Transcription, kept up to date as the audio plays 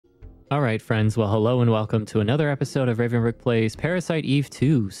All right, friends. Well, hello and welcome to another episode of Ravenbrick Plays Parasite Eve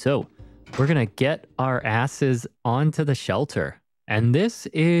 2. So, we're going to get our asses onto the shelter. And this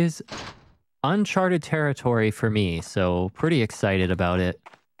is uncharted territory for me, so pretty excited about it.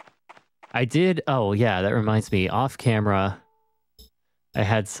 Oh yeah, that reminds me, off camera, I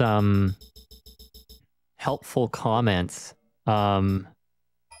had some helpful comments about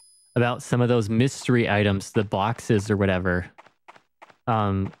some of those mystery items, the boxes or whatever.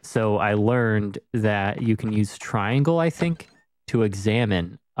 So I learned that you can use triangle, I think, to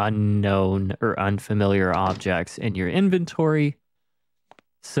examine unknown or unfamiliar objects in your inventory.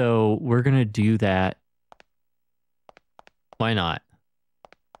 So we're going to do that. Why not?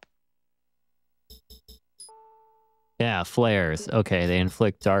 Yeah, flares. Okay, they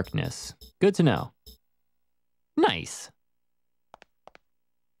inflict darkness. Good to know. Nice.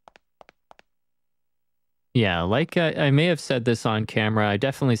 Yeah, like I may have said this on camera. I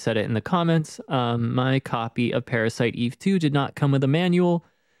definitely said it in the comments. My copy of Parasite Eve 2 did not come with a manual.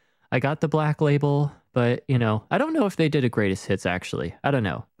 I got the black label, but, you know, I don't know if they did a greatest hits, actually. I don't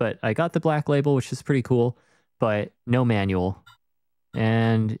know. But I got the black label, which is pretty cool, but no manual.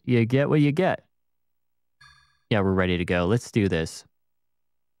 And you get what you get. Yeah, we're ready to go. Let's do this.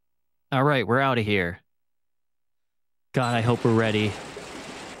 All right, we're out of here. God, I hope we're ready.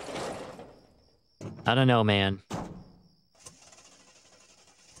 I don't know, man.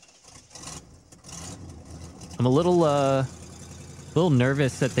 I'm a little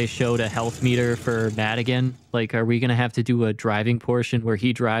nervous that they showed a health meter for Madigan. Like, are we gonna have to do a driving portion where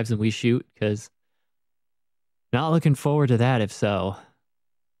he drives and we shoot? Because not looking forward to that, if so.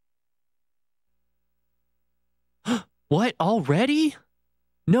 What? Already?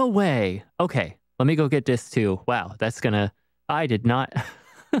 No way. Okay, let me go get this too. Wow, that's gonna... I did not...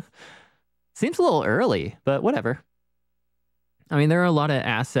 Seems a little early, but whatever. I mean, there are a lot of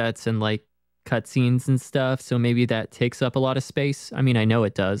assets and, like, cutscenes and stuff, so maybe that takes up a lot of space. I mean, I know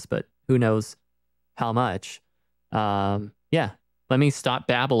it does, but who knows how much. Yeah, let me stop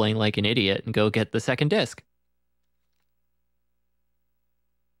babbling like an idiot and go get the second disc.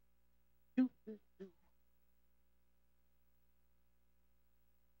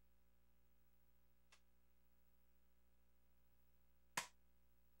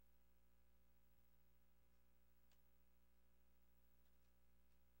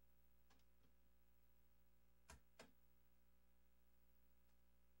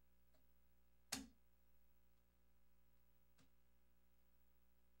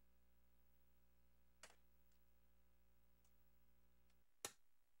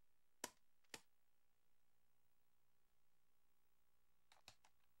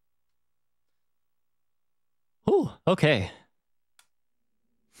 Oh, okay.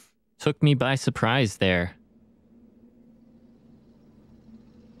 Took me by surprise there.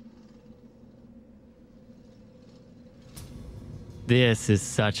 This is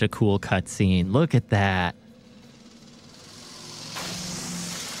such a cool cutscene. Look at that.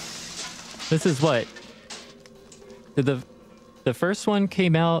 This is what? The first one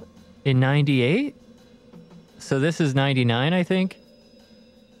came out in 98? So this is 99, I think?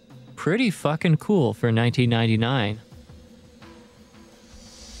 Pretty fucking cool for 1999.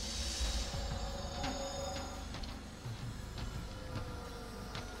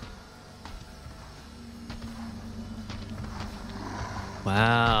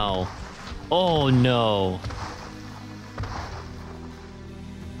 Wow. Oh no.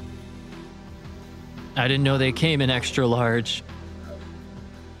 I didn't know they came in extra large.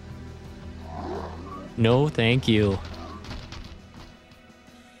 No, thank you.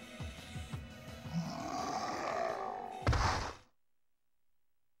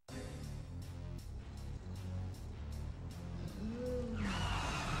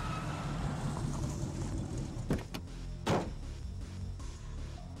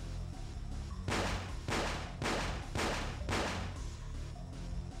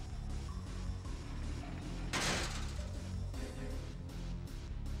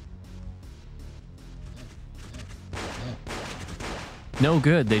 No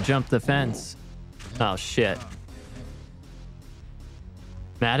good, they jumped the fence. Oh shit.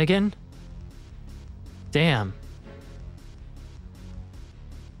 Madigan? Damn.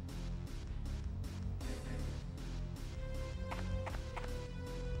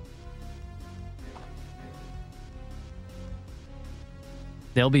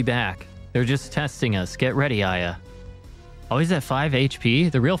 They'll be back. They're just testing us. Get ready, Aya. Oh, he's at 5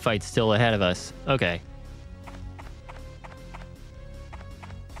 HP? The real fight's still ahead of us. Okay.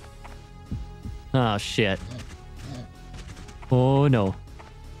 Oh, shit. Oh, no.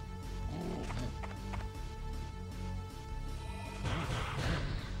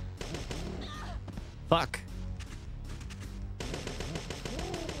 Fuck.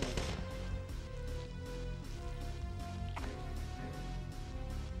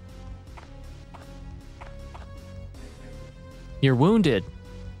 You're wounded.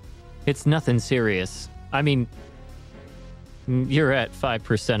 It's nothing serious. I mean, you're at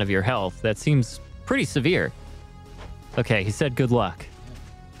 5% of your health. That seems pretty severe. Okay, he said good luck.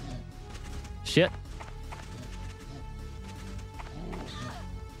 Shit.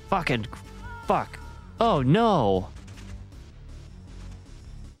 Fucking fuck. Oh no.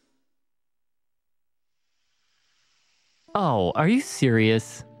 Oh, are you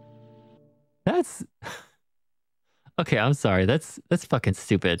serious? That's okay, I'm sorry. That's fucking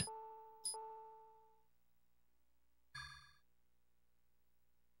stupid.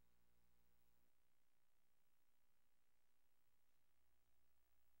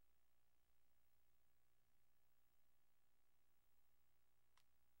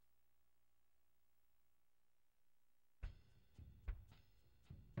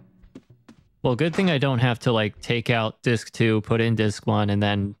 Well, good thing I don't have to like take out disc 2, put in disc 1 and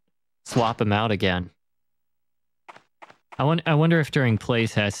then swap them out again. I wonder if during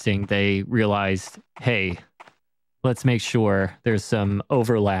playtesting they realized, hey, let's make sure there's some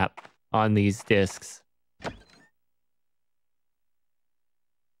overlap on these discs.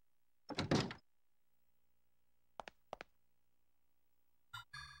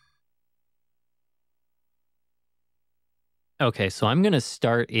 Okay, so I'm going to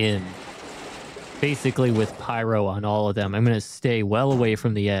start in basically with pyro on all of them. I'm going to stay well away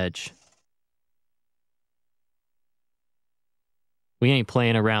from the edge. We ain't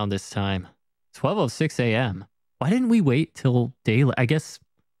playing around this time. 12:06 a.m. Why didn't we wait till daylight? I guess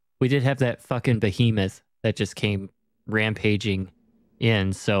we did have that fucking behemoth that just came rampaging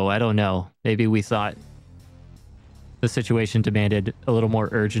in, so I don't know. Maybe we thought the situation demanded a little more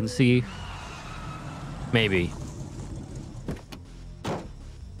urgency. Maybe.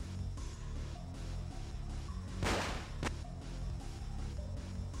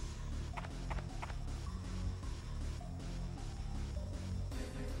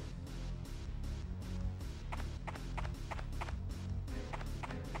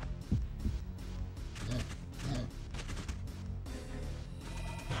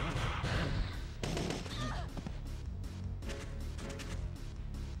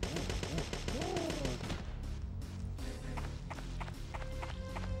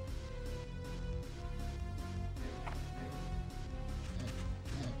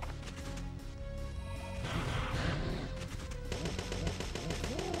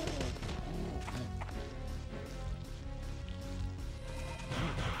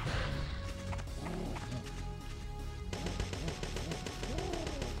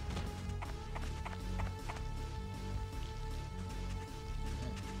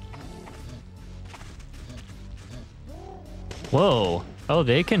 Whoa. Oh,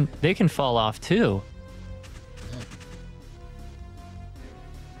 they can fall off too.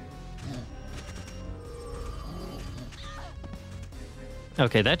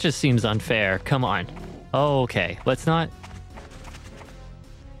 Okay, that just seems unfair. Come on. Oh, okay, let's not...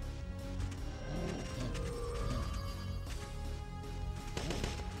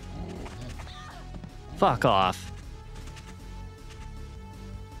 Fuck off.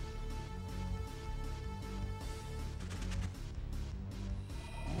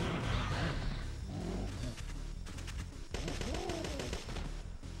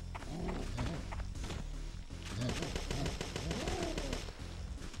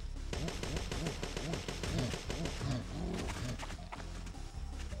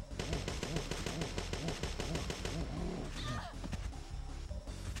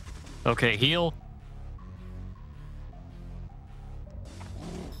 Okay, heal.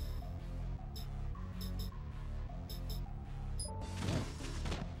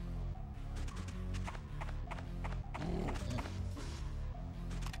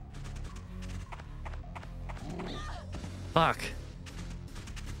 Fuck.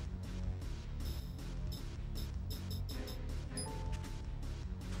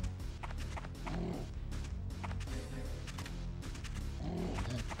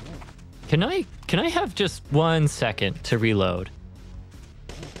 Can I have just 1 second to reload?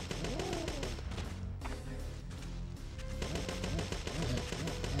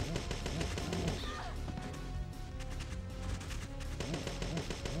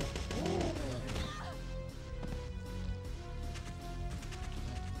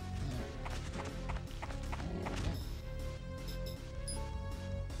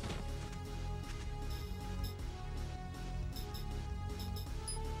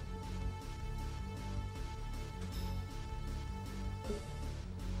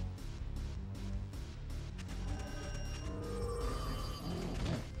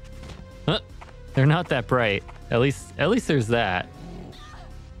 They're not that bright. At least there's that.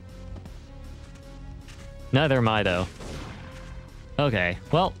 Neither am I, though. Okay,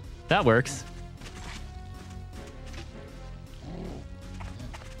 well, that works.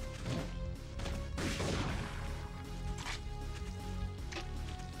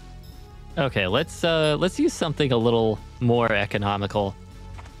 Okay, let's use something a little more economical.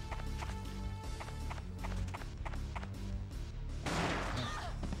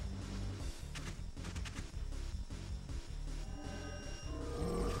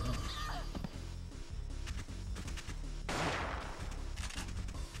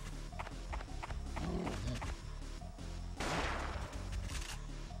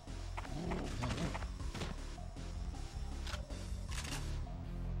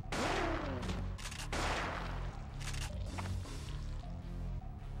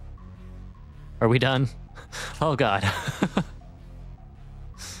 Are we done? Oh god.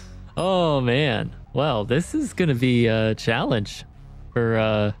 Oh man. Well, this is gonna be a challenge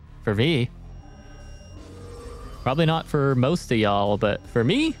for me. Probably not for most of y'all, but for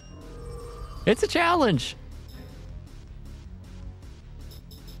me, it's a challenge.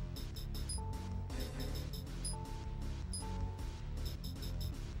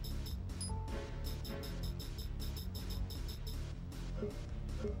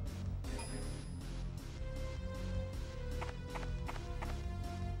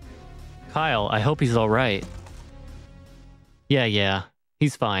 Kyle, I hope he's all right. Yeah,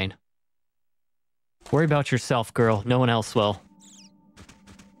 he's fine. Worry about yourself, girl. No one else will.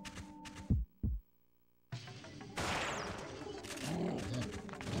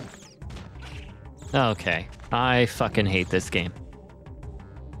 Okay, I fucking hate this game.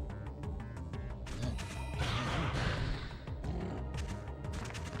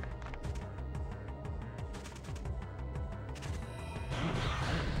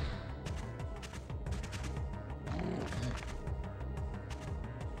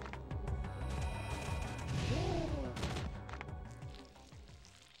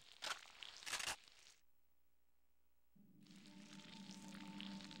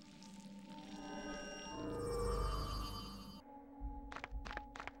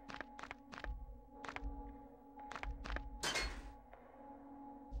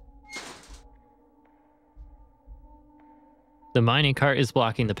 The mining cart is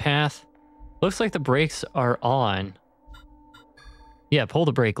blocking the path. Looks like the brakes are on. Yeah, pull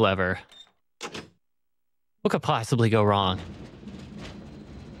the brake lever. What could possibly go wrong?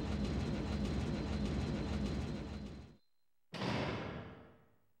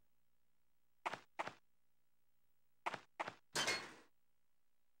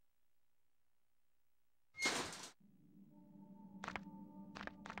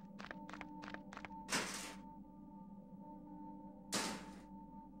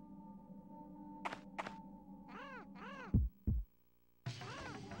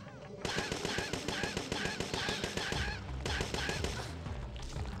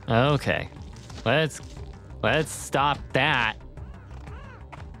 Okay. Let's stop that.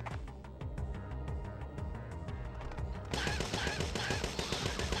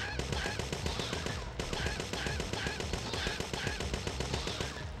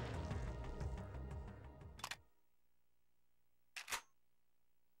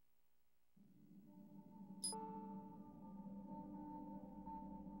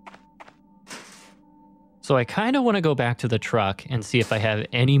 So I kind of want to go back to the truck and see if I have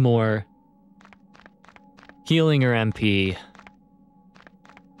any more healing or MP.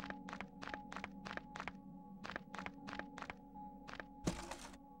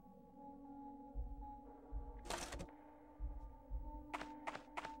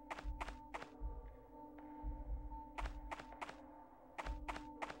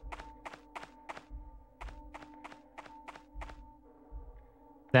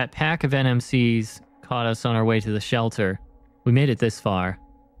 That pack of NMCs caught us on our way to the shelter. We made it this far.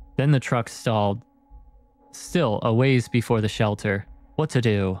 Then the truck stalled. Still a ways before the shelter. What to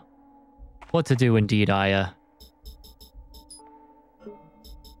do? What to do indeed, Aya.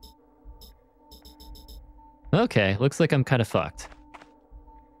 Okay, looks like I'm kind of fucked.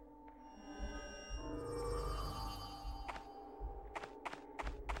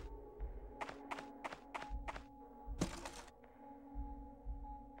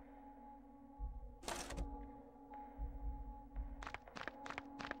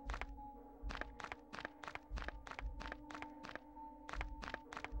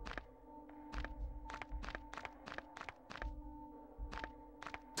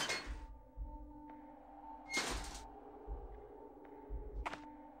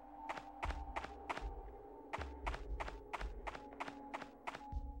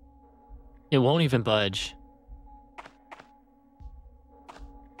 It won't even budge.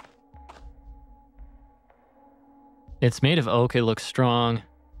 It's made of oak. It looks strong.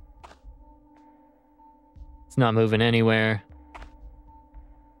 It's not moving anywhere.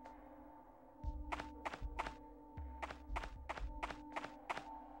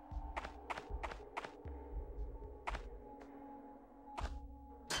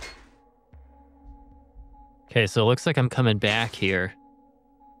 Okay, so it looks like I'm coming back here.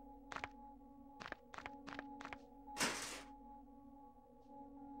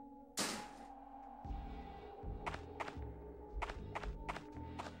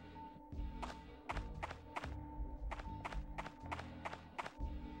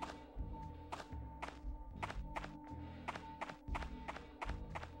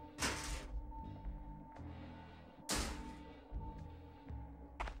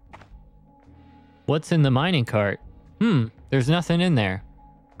 What's in the mining cart? There's nothing in there.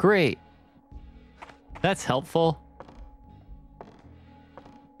 Great. That's helpful.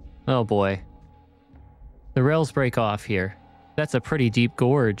 Oh boy. The rails break off here. That's a pretty deep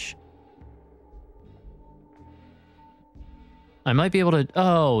gorge. I might be able to...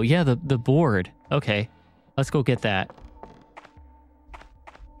 Oh, yeah, the board. Okay. Let's go get that.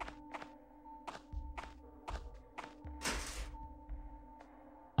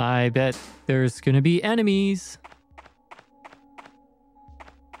 I bet there's gonna be enemies.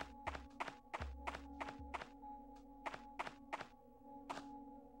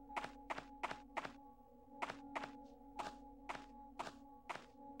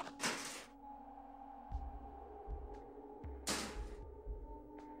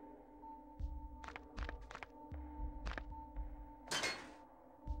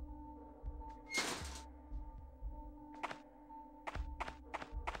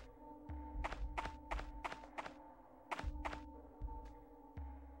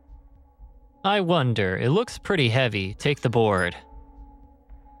 I wonder. It looks pretty heavy. Take the board.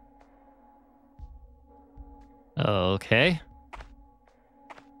 Okay.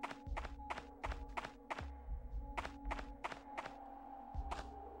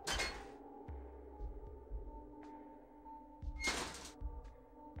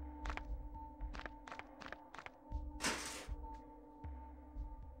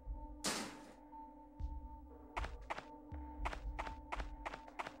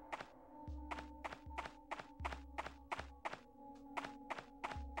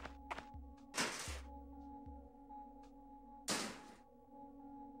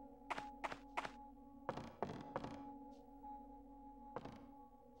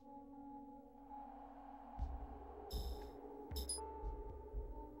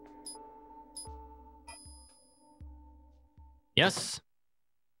 Yes.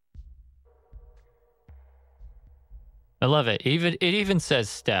 I love it. It even says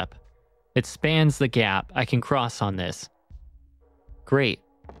step. It spans the gap. I can cross on this. Great.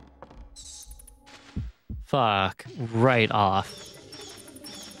 Fuck. Right off.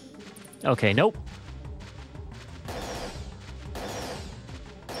 Okay, nope.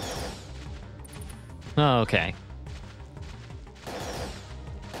 Okay.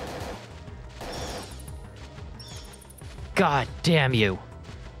 God damn you.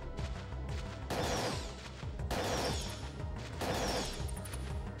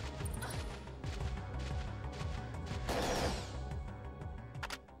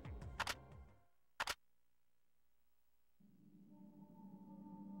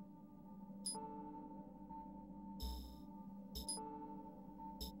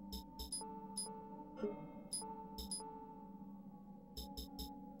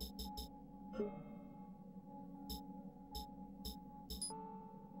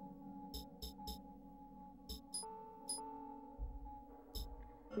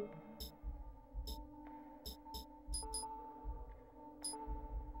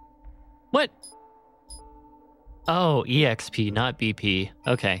 What? Oh, EXP, not BP.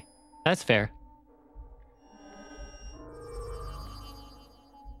 Okay, that's fair.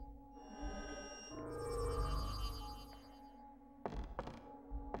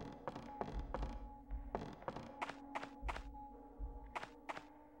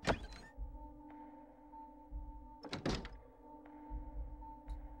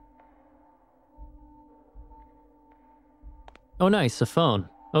 Oh, nice, a phone.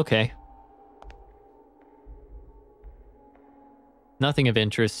 Okay. Nothing of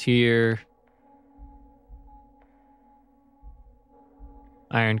interest here.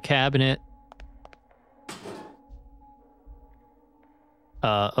 Iron cabinet.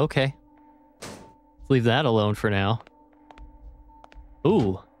 Okay. Let's leave that alone for now.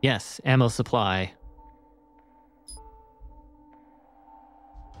 Ooh, yes, ammo supply.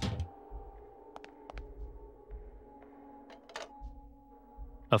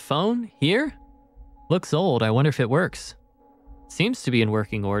 A phone? Here? Looks old. I wonder if it works. Seems to be in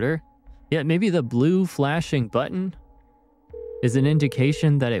working order. Yet maybe the blue flashing button is an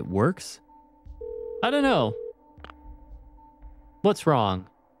indication that it works? I don't know. What's wrong?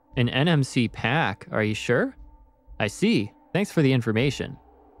 An NMC pack, are you sure? I see. Thanks for the information.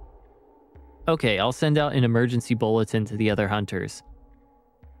 Okay, I'll send out an emergency bulletin to the other hunters.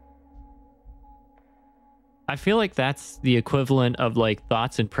 I feel like that's the equivalent of like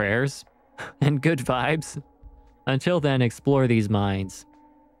thoughts and prayers and good vibes. Until then, explore these mines.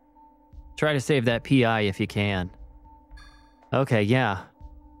 Try to save that PI if you can. Okay, yeah.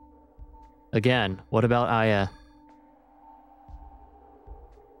 Again, what about Aya?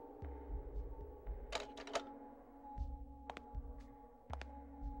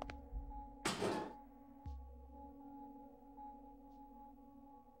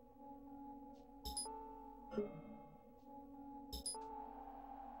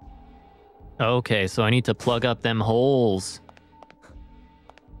 Okay, so I need to plug up them holes.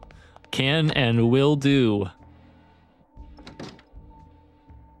 Can and will do.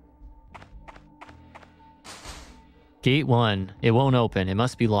 Gate 1. It won't open. It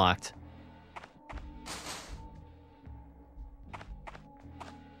must be locked.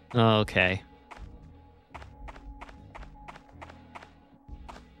 Okay.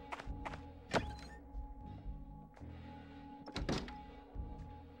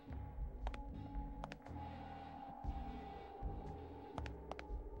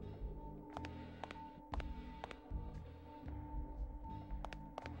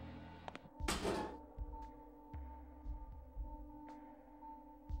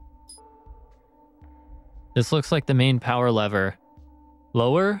 This looks like the main power lever.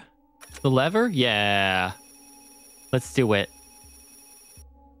 Lower the lever? Yeah. Let's do it.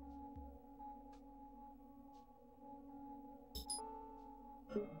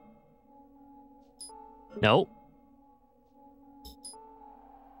 Nope.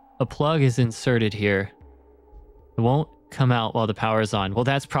 A plug is inserted here. It won't come out while the power's on. Well,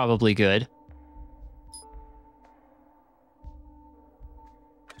 that's probably good.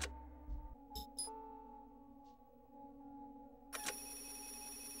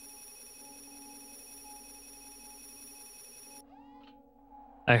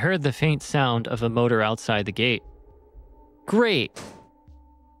 I heard the faint sound of a motor outside the gate. Great!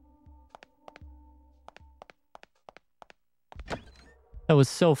 That was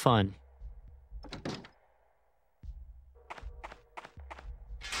so fun.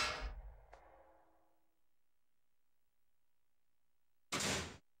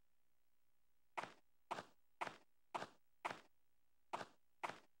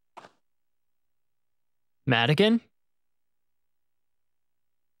 Madigan?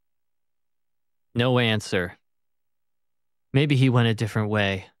 No answer. Maybe he went a different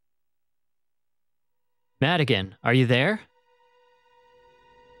way. Madigan, are you there?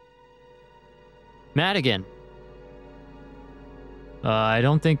 Madigan. I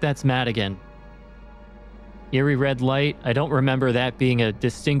don't think that's Madigan. Eerie red light. I don't remember that being a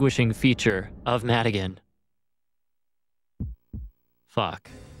distinguishing feature of Madigan. Fuck.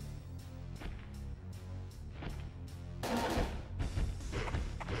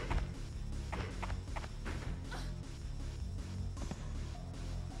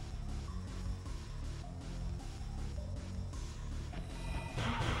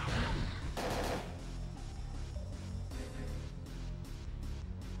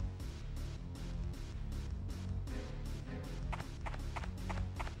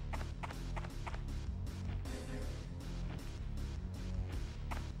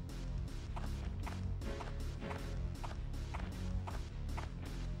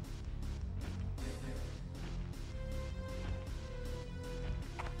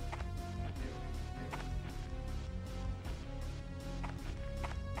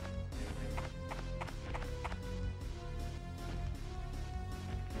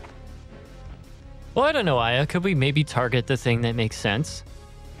 Well, I don't know, Aya. Could we maybe target the thing that makes sense?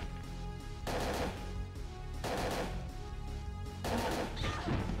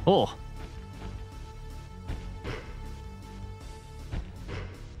 Oh.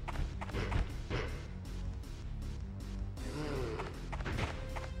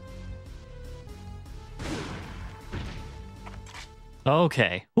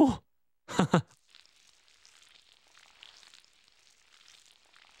 Okay. Ooh.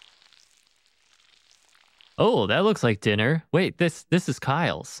 Oh, that looks like dinner. Wait, this is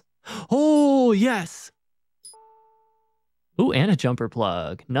Kyle's. Oh, yes. Ooh, and a jumper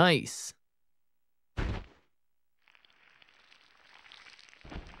plug. Nice.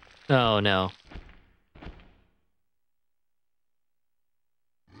 Oh, no.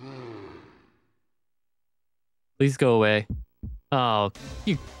 Please go away. Oh,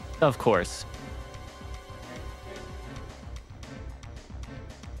 you... Of course.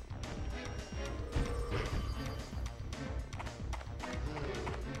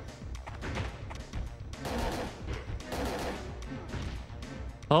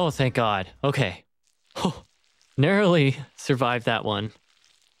 Oh, thank God. Okay. Oh, narrowly survived that one.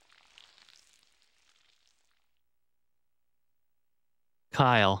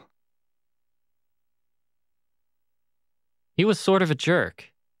 Kyle. He was sort of a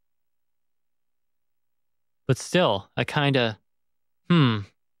jerk. But still, I kinda... I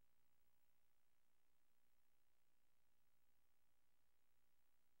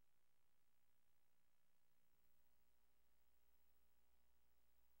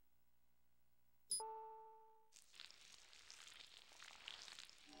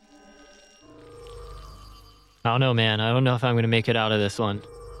don't know, man. I don't know if I'm gonna make it out of this one.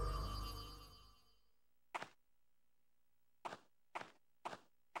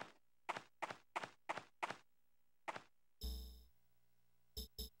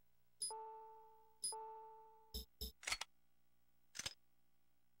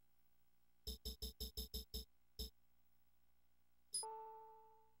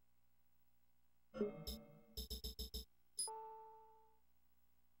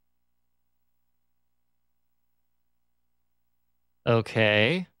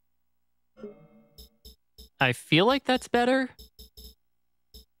 Okay. I feel like that's better.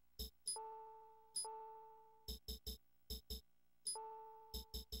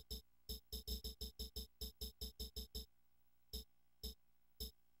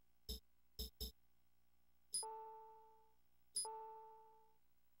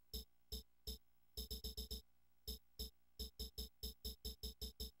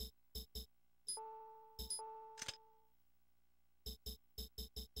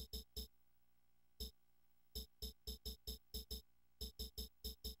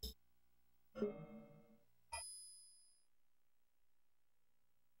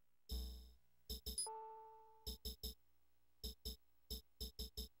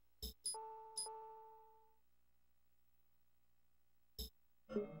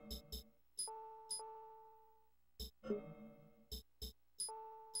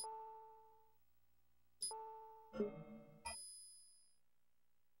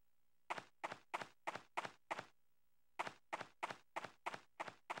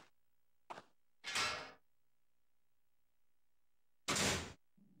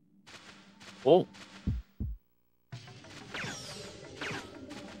 Oh.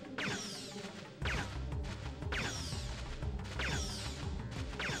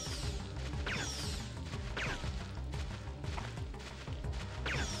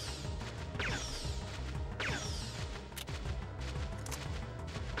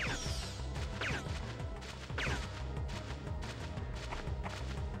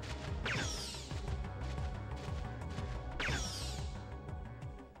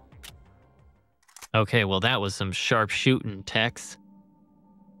 Okay, well, that was some sharp shooting, Tex.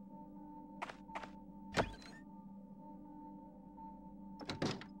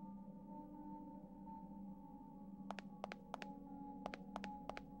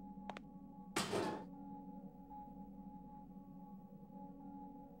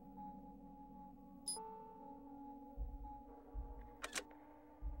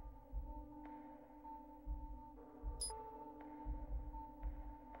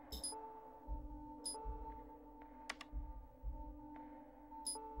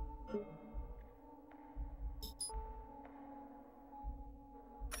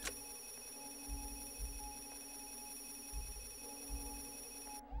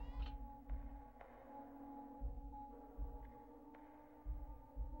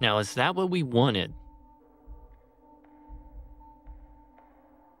 Now, is that what we wanted?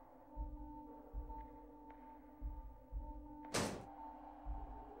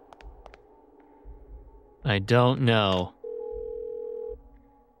 I don't know.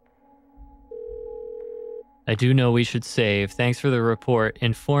 I do know we should save. Thanks for the report.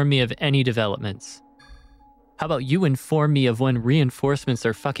 Inform me of any developments. How about you inform me of when reinforcements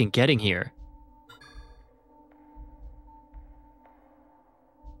are fucking getting here?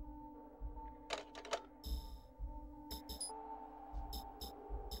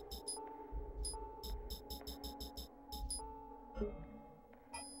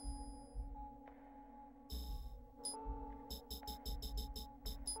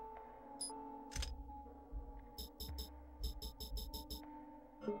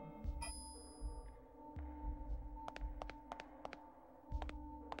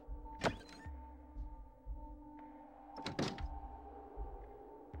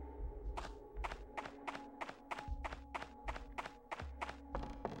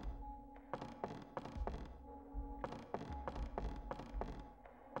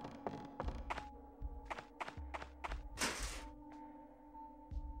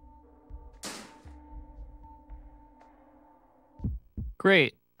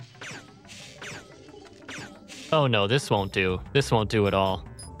 Great. Oh no, this won't do. This won't do at all.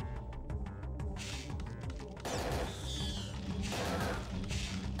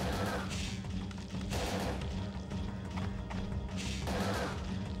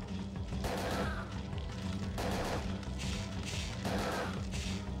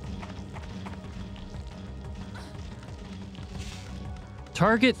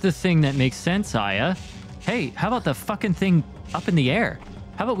 Target the thing that makes sense, Aya. Hey, how about the fucking thing up in the air?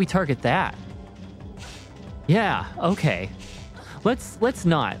 How about we target that? Yeah, okay. Let's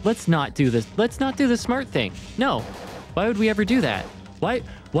not do this. Let's not do the smart thing. No. Why would we ever do that? Why?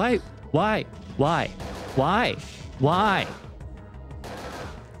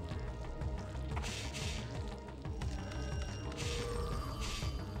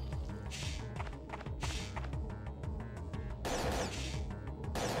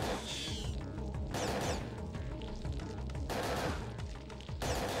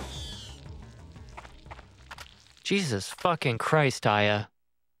 Jesus fucking Christ, Aya.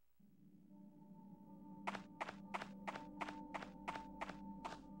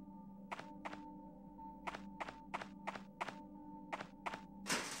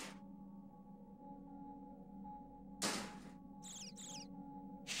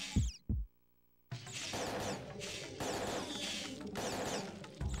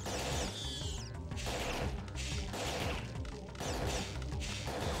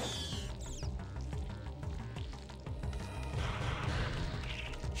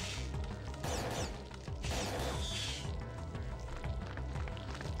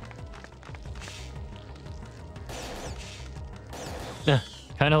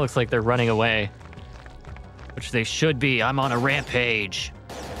 Kind of looks like they're running away. Which they should be. I'm on a rampage.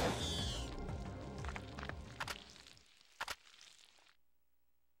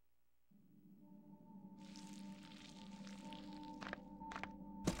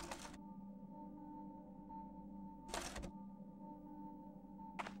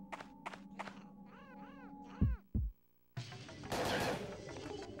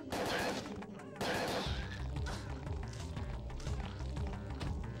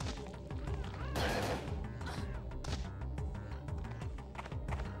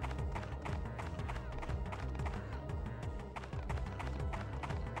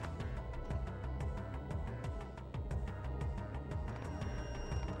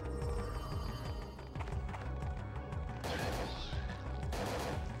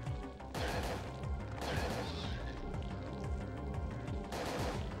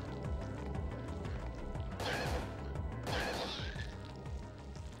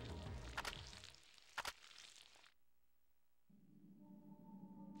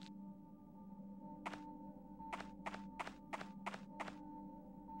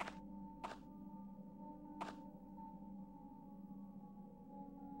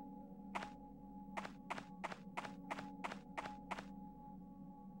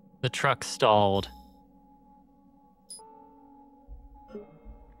 The truck stalled.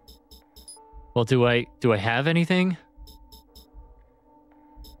 Well, do I have anything?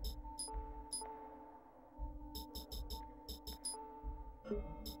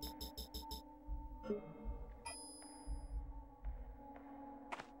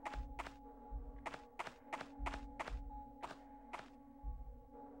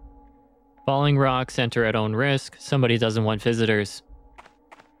 Falling rocks enter at own risk. Somebody doesn't want visitors.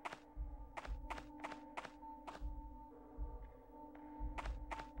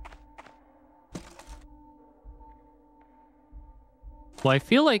 Well, I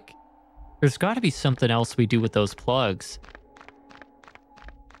feel like there's got to be something else we do with those plugs.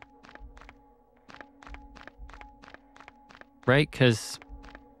 Right? Because...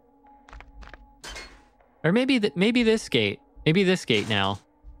 Or maybe this gate. Maybe this gate now.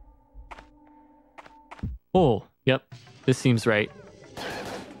 Oh, yep. This seems right.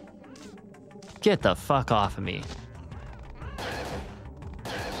 Get the fuck off of me.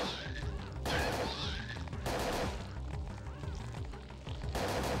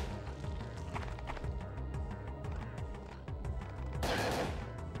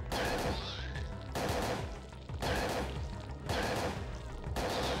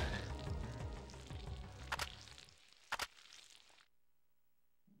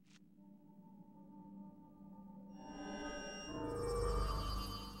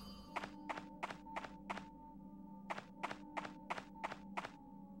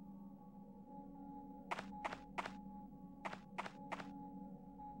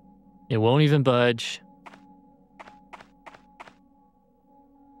 It won't even budge.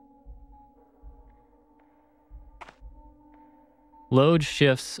 Load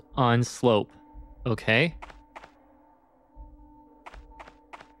shifts on slope. Okay.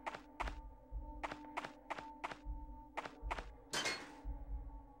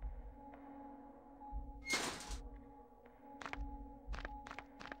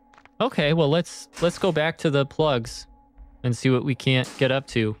 Okay, well let's go back to the plugs and see what we can't get up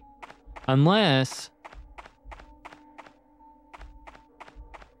to. Unless,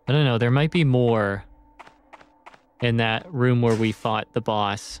 I don't know, there might be more in that room where we fought the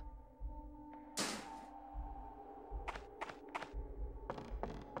boss.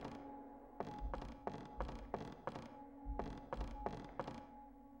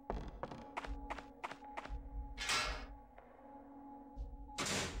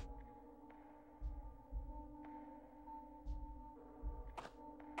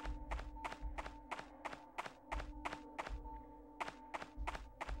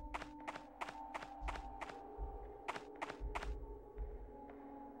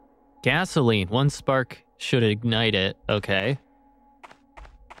 Gasoline. One spark should ignite it. Okay.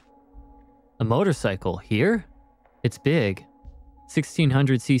 A motorcycle. Here? It's big.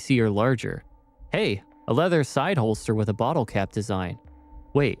 1600cc or larger. Hey, a leather side holster with a bottle cap design.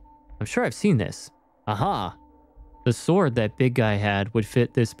 Wait, I'm sure I've seen this. Aha! The sword that big guy had would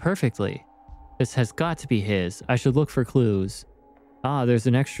fit this perfectly. This has got to be his. I should look for clues. Ah, there's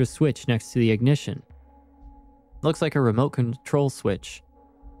an extra switch next to the ignition. Looks like a remote control switch.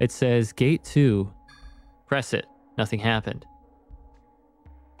 It says gate 2. Press it. Nothing happened.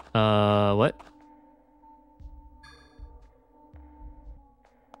 What?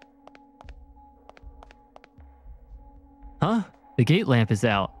 Huh? The gate lamp is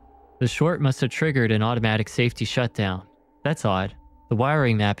out. The short must have triggered an automatic safety shutdown. That's odd. The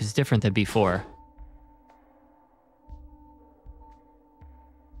wiring map is different than before.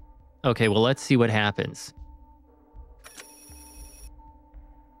 Okay, well, let's see what happens.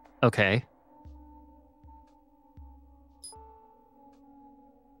 Okay.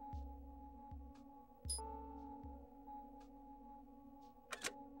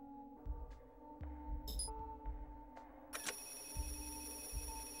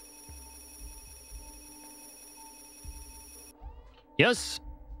 Yes.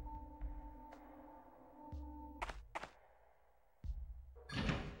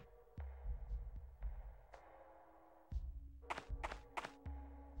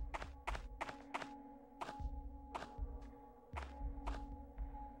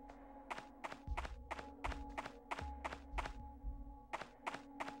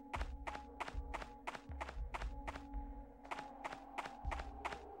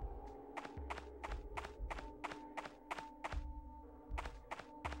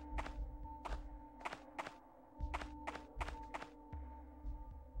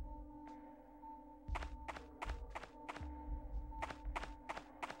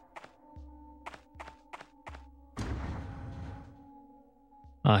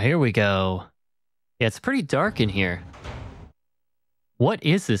 Oh, here we go. Yeah, it's pretty dark in here. What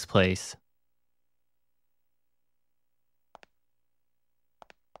is this place?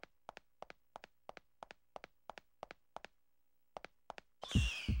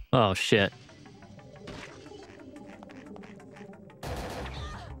 Oh, shit.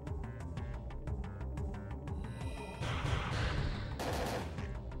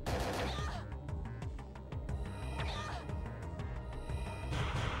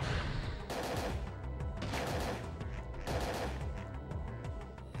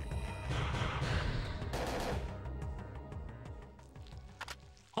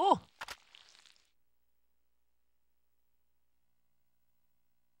 Oh!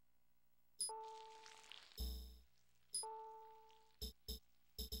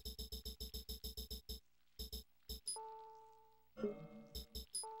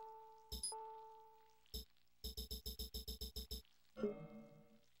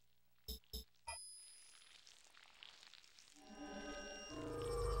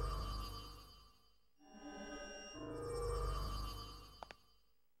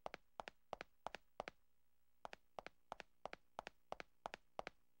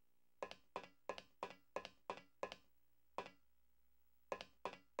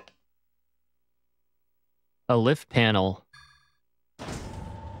 A lift panel.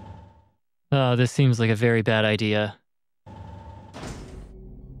 Oh, this seems like a very bad idea.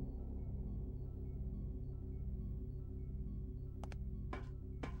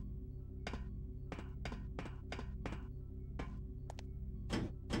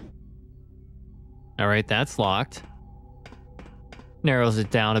 All right, that's locked. Narrows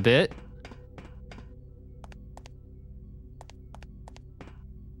it down a bit.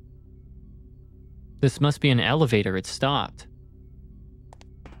 This must be an elevator. It stopped.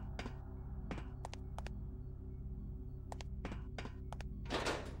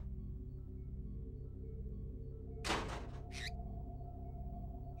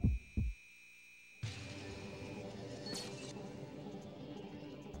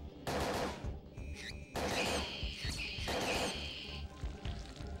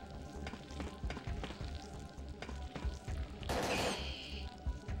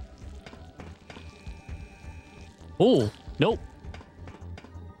 Oh, nope.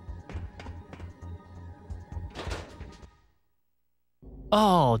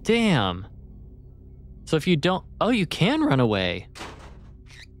 Oh, damn. So if you don't... Oh, you can run away.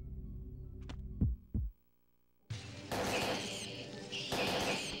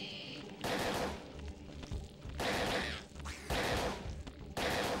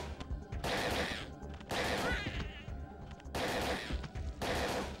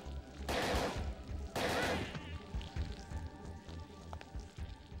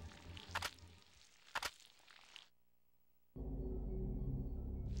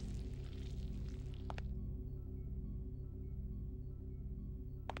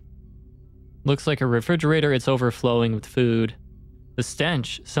 Looks like a refrigerator. It's overflowing with food. The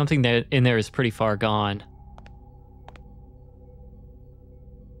stench, something that in there is pretty far gone.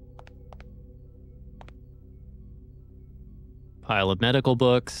 Pile of medical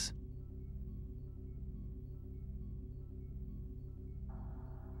books.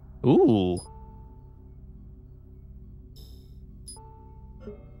 Ooh.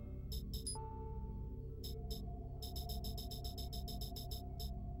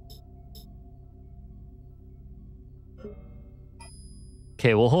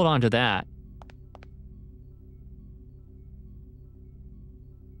 Okay, we'll hold on to that.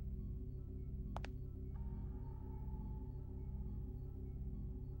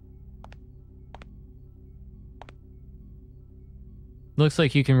 Looks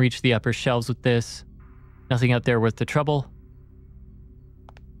like you can reach the upper shelves with this. Nothing out there worth the trouble.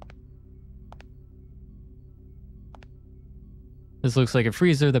 This looks like a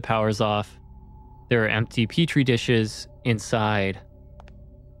freezer. The power's off. There are empty petri dishes inside.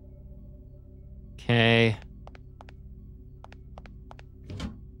 Okay.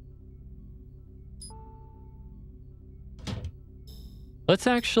 Let's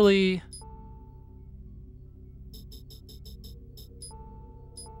actually...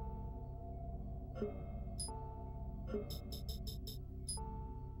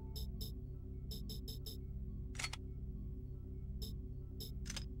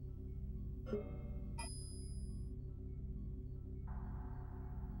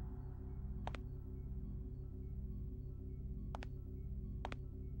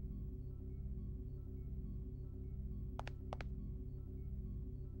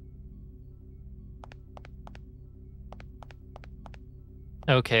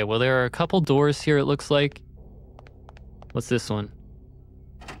 Okay, well, there are a couple doors here, it looks like. What's this one?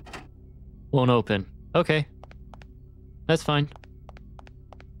 Won't open. Okay. That's fine.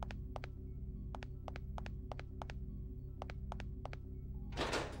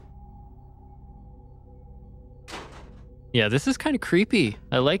 Yeah, this is kind of creepy.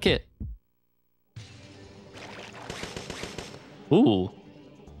 I like it. Ooh.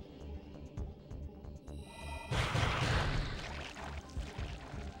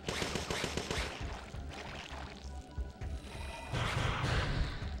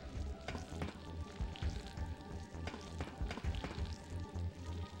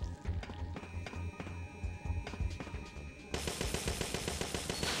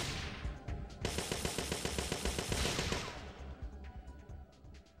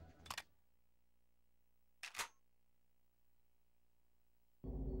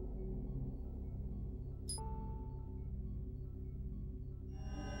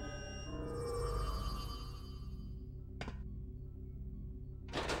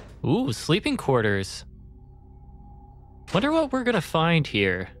 Ooh, sleeping quarters. Wonder what we're gonna find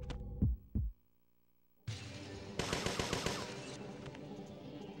here.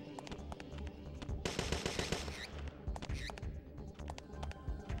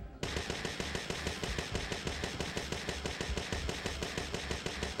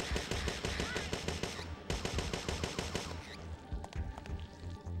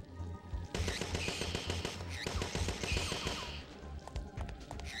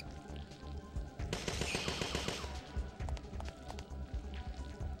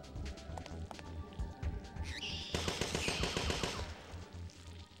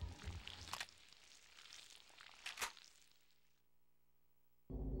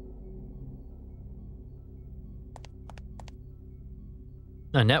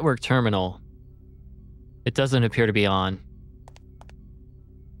 A network terminal. It doesn't appear to be on.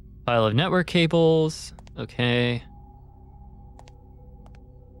 Pile of network cables. Okay.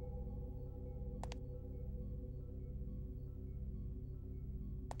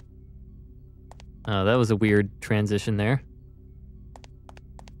 Oh, that was a weird transition there.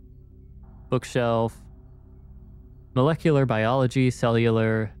 Bookshelf. Molecular biology,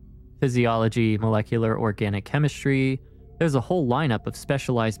 cellular, physiology, molecular organic chemistry. There's a whole lineup of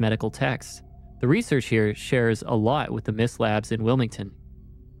specialized medical texts. The research here shares a lot with the Mist Labs in Wilmington.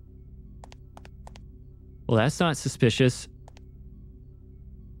 Well, that's not suspicious.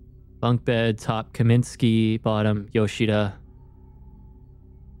 Bunk bed, top Kaminsky, bottom Yoshida.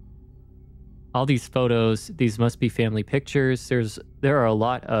 All these photos, these must be family pictures. There are a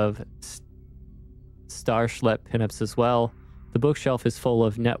lot of Starschlepp pinups as well. The bookshelf is full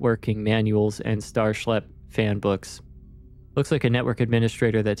of networking manuals and Starschlepp fan books. Looks like a network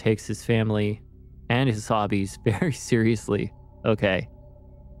administrator that takes his family and his hobbies very seriously. Okay.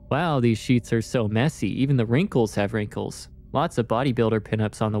 Wow, these sheets are so messy. Even the wrinkles have wrinkles. Lots of bodybuilder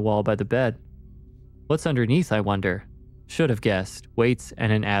pinups on the wall by the bed. What's underneath, I wonder? Should have guessed. Weights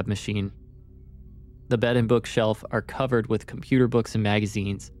and an ab machine. The bed and bookshelf are covered with computer books and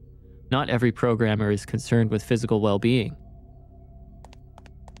magazines. Not every programmer is concerned with physical well-being.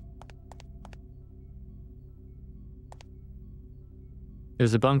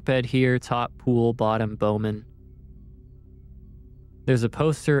 There's a bunk bed here, top pool, bottom Bowman. There's a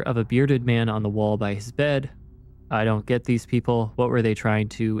poster of a bearded man on the wall by his bed. I don't get these people. What were they trying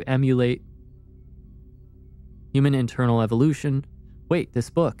to emulate? Human internal evolution. Wait, this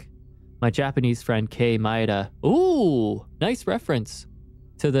book. My Japanese friend Kei Maeda. Ooh, nice reference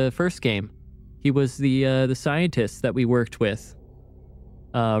to the first game. He was the scientist that we worked with.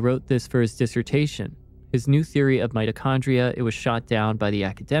 Wrote this for his dissertation. His new theory of mitochondria, it was shot down by the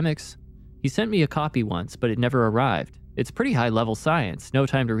academics. He sent me a copy once, but it never arrived. It's pretty high-level science. No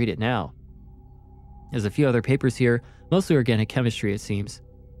time to read it now. There's a few other papers here, mostly organic chemistry, it seems.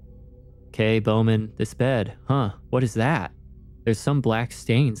 Okay, Bowman, this bed. Huh, what is that? There's some black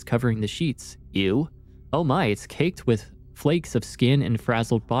stains covering the sheets. Ew. Oh my, it's caked with flakes of skin and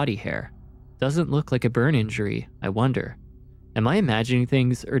frazzled body hair. Doesn't look like a burn injury, I wonder. Am I imagining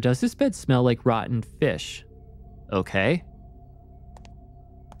things, or does this bed smell like rotten fish? Okay.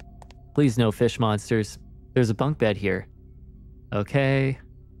 Please no fish monsters. There's a bunk bed here. Okay.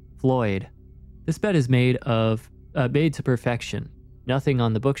 Floyd. This bed is made to perfection. Nothing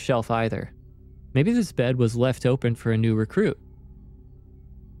on the bookshelf either. Maybe this bed was left open for a new recruit.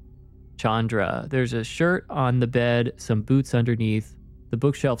 Chandra. There's a shirt on the bed, some boots underneath. The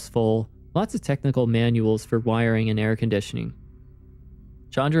bookshelf's full. Lots of technical manuals for wiring and air conditioning.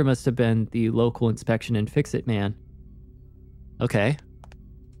 Chandra must have been the local inspection and fix-it man. Okay.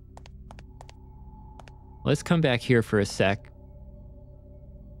 Let's come back here for a sec.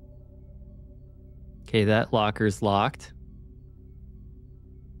 Okay, that locker's locked.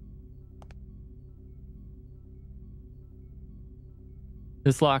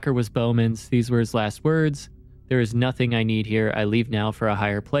 This locker was Bowman's. These were his last words. There is nothing I need here. I leave now for a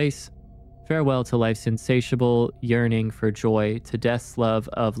higher place. Farewell to life's insatiable yearning for joy, to death's love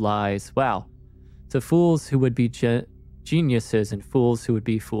of lies. Wow. To fools who would be geniuses and fools who would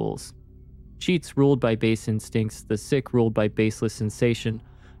be fools. Cheats ruled by base instincts, the sick ruled by baseless sensation.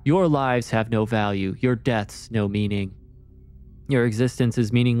 Your lives have no value, your deaths no meaning. Your existence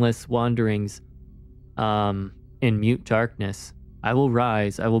is meaningless wanderings in mute darkness. I will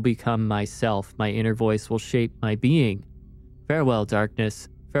rise, I will become myself, my inner voice will shape my being. Farewell, darkness,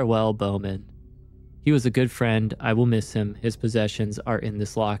 farewell, Bowman. He was a good friend, I will miss him, his possessions are in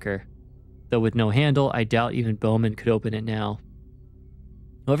this locker. Though with no handle, I doubt even Bowman could open it now.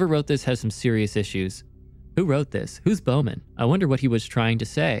 Whoever wrote this has some serious issues. Who wrote this? Who's Bowman? I wonder what he was trying to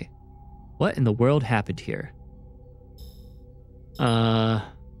say. What in the world happened here? No.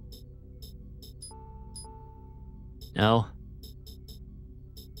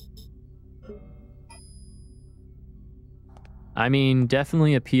 I mean,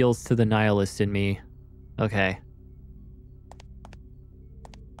 definitely appeals to the nihilist in me. Okay.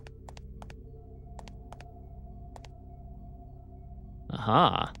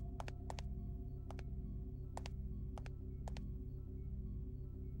 Aha.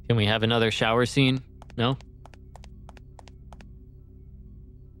 Can we have another shower scene? No?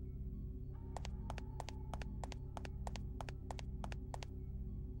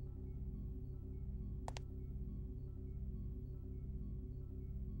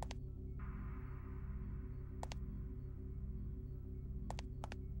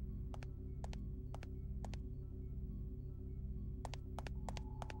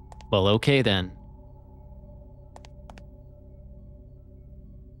 Well, okay then.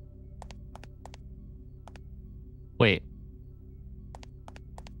 Wait.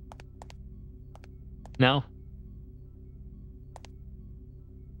 No?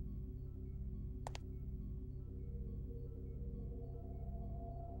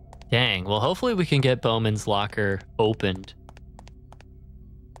 Dang, well hopefully we can get Bowman's locker opened.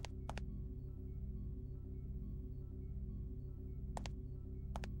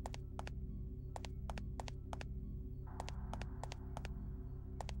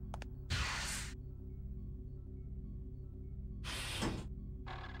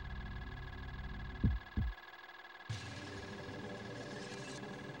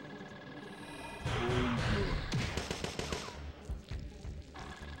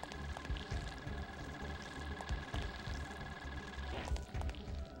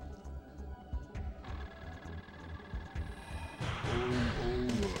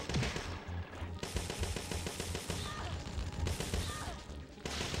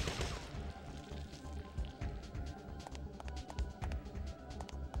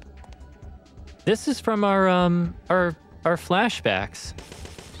 This is from our flashbacks.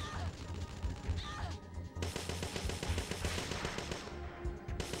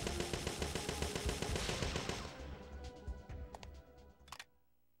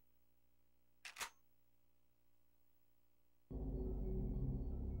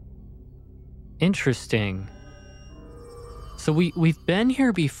 Interesting. So we've been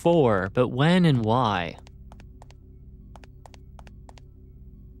here before, but when and why?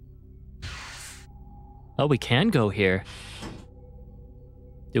 Oh, we can go here.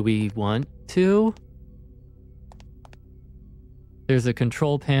 Do we want to? There's a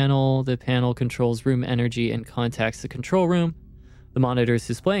control panel. The panel controls room energy and contacts the control room. The monitor is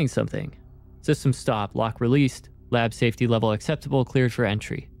displaying something. System stop, lock released, lab safety level acceptable, cleared for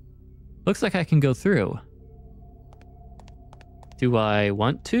entry. Looks like I can go through. Do I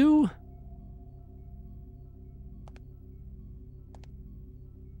want to?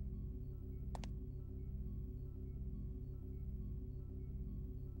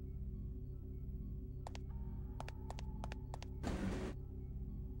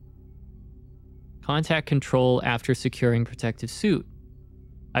 Contact control after securing protective suit.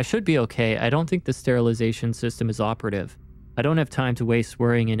 I should be okay. I don't think the sterilization system is operative. I don't have time to waste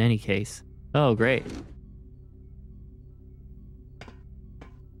worrying in any case. Oh, great.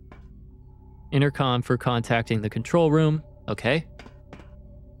 Intercom for contacting the control room. Okay.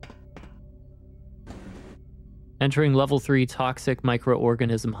 Entering level 3 toxic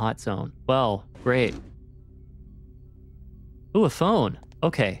microorganism hot zone. Well, great. Ooh, a phone.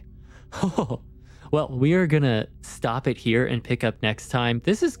 Okay. Well, we are gonna stop it here and pick up next time.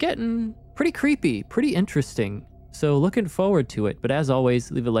 This is getting pretty creepy, pretty interesting. So looking forward to it. But as always,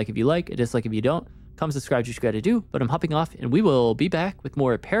 leave a like if you like, a dislike if you don't. Comment, subscribe, what you gotta do. But I'm hopping off and we will be back with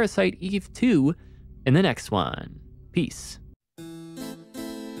more Parasite Eve 2 in the next one. Peace.